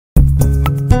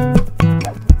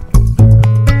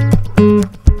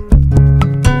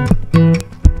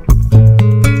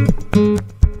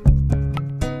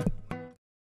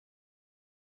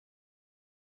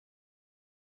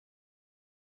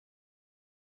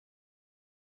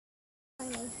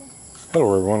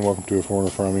Hello everyone, welcome to A Foreigner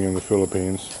Farming in the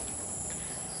Philippines.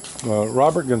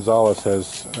 Robert Gonzalez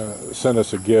has sent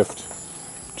us a gift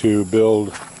to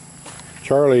build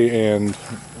Charlie and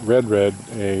Red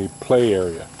a play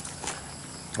area.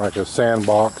 Like a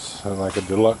sandbox, like a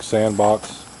deluxe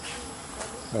sandbox.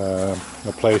 A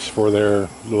place for their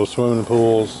little swimming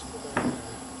pools.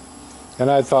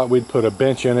 And I thought we'd put a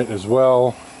bench in it as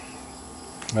well.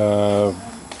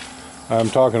 I'm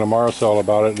talking to Marcel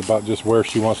about it, about just where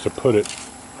she wants to put it.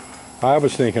 I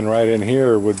was thinking right in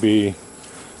here would be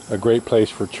a great place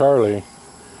for Charlie,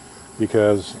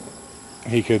 because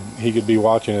he could be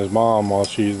watching his mom while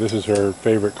this is her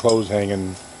favorite clothes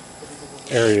hanging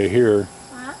area here.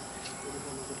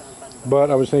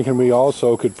 But I was thinking we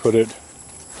also could put it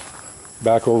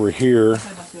back over here,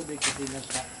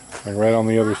 like right on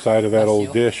the other side of that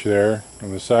old dish there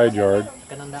in the side yard.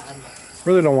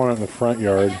 Really don't want it in the front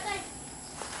yard.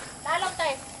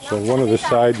 So one of the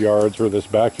side yards, or this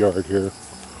backyard here.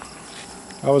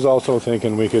 I was also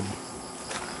thinking we could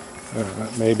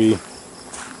maybe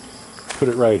put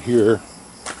it right here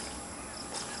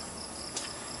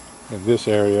in this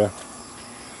area.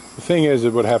 The thing is,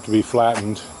 it would have to be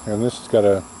flattened, and this has got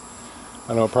a,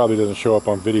 I know it probably doesn't show up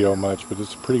on video much, but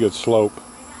it's a pretty good slope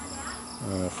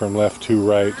from left to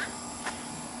right.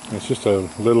 It's just a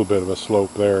little bit of a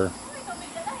slope there.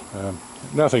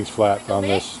 Nothing's flat on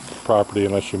this property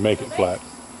unless you make it flat.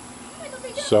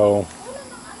 So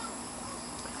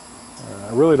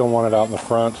I really don't want it out in the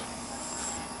front,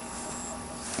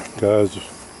 because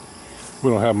we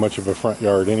don't have much of a front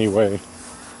yard anyway.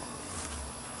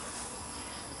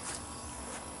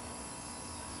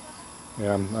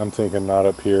 Yeah, I'm thinking not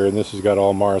up here, and this has got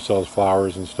all Marcel's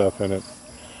flowers and stuff in it.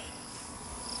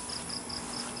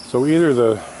 So either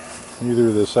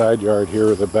the side yard here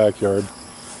or the backyard.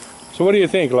 So what do you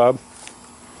think, love?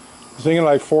 I was thinking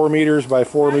like 4 meters by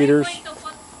 4 meters.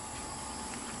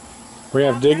 We're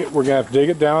gonna have to dig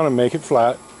it down and make it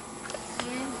flat.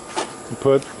 And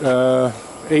put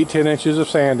 8-10 inches of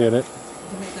sand in it.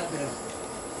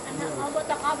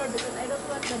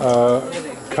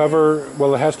 Cover.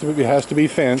 Well, it has to be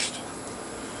fenced.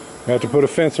 We have to put a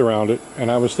fence around it.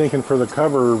 And I was thinking for the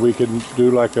cover we could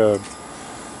do like a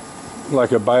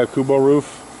Byakubo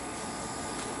roof.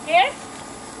 Here?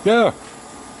 Yeah.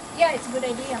 Yeah, it's a good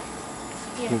idea.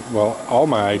 Yeah. Well, all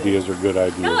my ideas are good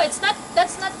ideas. No, it's not.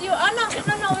 That's not your. Oh no,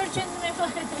 we're changing my phone.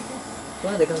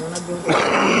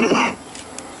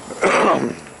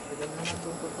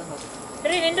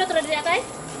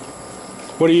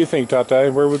 What do you think,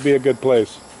 Tatay? Where would be a good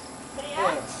place? But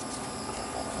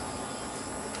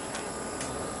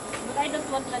I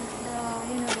don't want like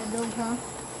the dog, huh?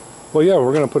 Well, yeah,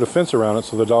 we're going to put a fence around it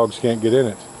so the dogs can't get in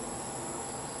it.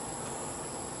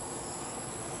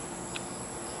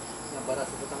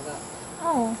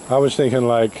 Oh. I was thinking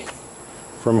like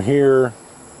from here,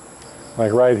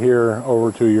 like right here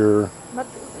over to your... But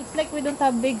it's like we don't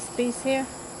have big space here.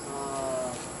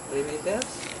 3 meters?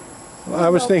 I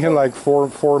was thinking like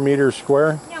 4 meters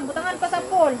square. Yan, butangan pa sa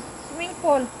pool. Swimming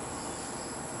pool.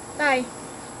 Tay.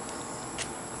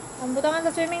 Ang butangan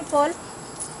sa swimming pool.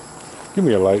 Give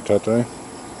me a light, Tatay.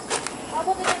 How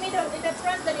about in the middle, in the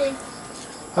front, Daddy?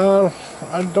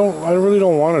 I really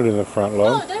don't want it in the front,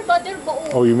 love. No, they're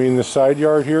Oh, you mean the side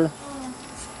yard here?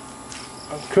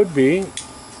 Could be.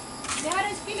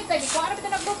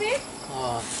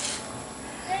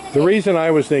 The reason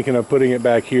I was thinking of putting it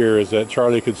back here is that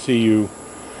Charlie could see you,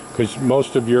 because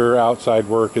most of your outside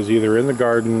work is either in the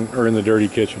garden or in the dirty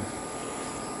kitchen.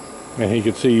 And he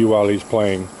could see you while he's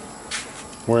playing.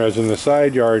 Whereas in the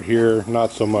side yard here,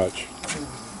 not so much.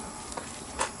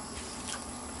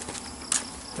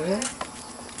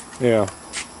 Yeah.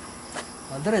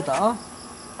 But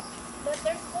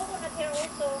there's coconut here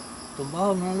also.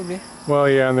 Well,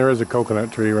 yeah, and there is a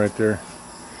coconut tree right there.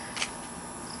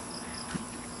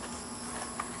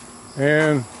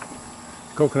 And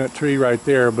coconut tree right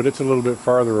there, but it's a little bit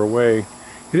farther away.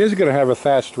 It is going to have a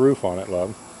thatched roof on it,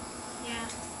 love. Yeah.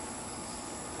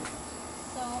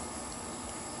 So,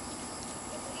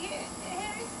 here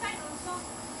is fine also.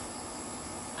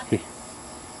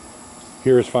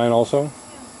 Here is fine also?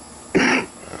 Yeah.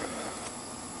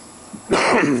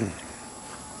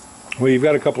 Well, you've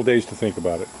got a couple days to think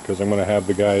about it, because I'm going to have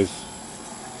the guys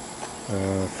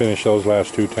finish those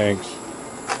last 2 tanks,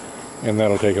 and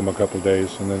that'll take them a couple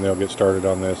days, and then they'll get started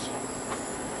on this.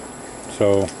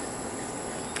 So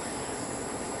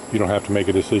you don't have to make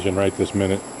a decision right this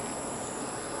minute.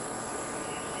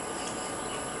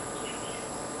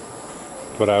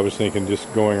 But I was thinking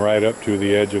just going right up to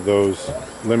the edge of those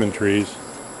lemon trees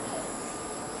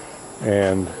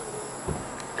and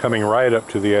coming right up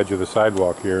to the edge of the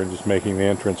sidewalk here and just making the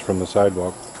entrance from the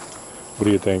sidewalk. What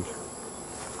do you think?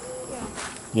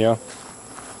 Yeah. Yeah?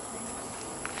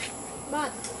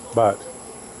 But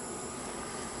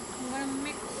I'm gonna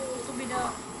make to be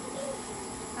the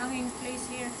hanging place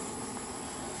here.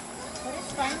 But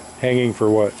it's fine. hanging for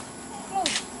what?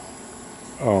 Close.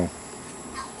 Oh,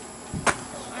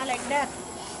 I like that.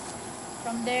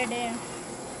 From there.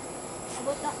 How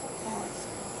about that? Oh.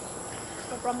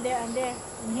 So from there and there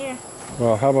and here.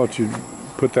 well, how about you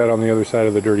put that on the other side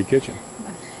of the dirty kitchen?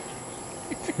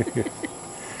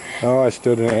 Oh, I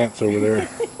stood an ants over there.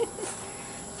 Okay,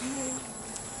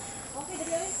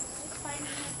 it's fine.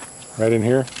 Right in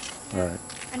here? All right.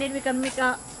 And then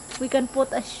we can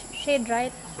put a shade,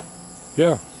 right?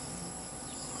 Yeah.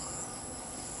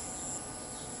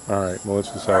 All right. Well,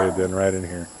 it's decided then, right in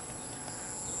here.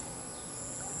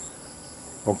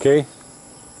 Okay?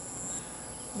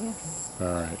 Yeah. All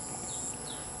right.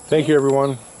 Thank you,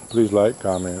 everyone. Please like,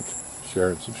 comment, share,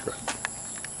 and subscribe.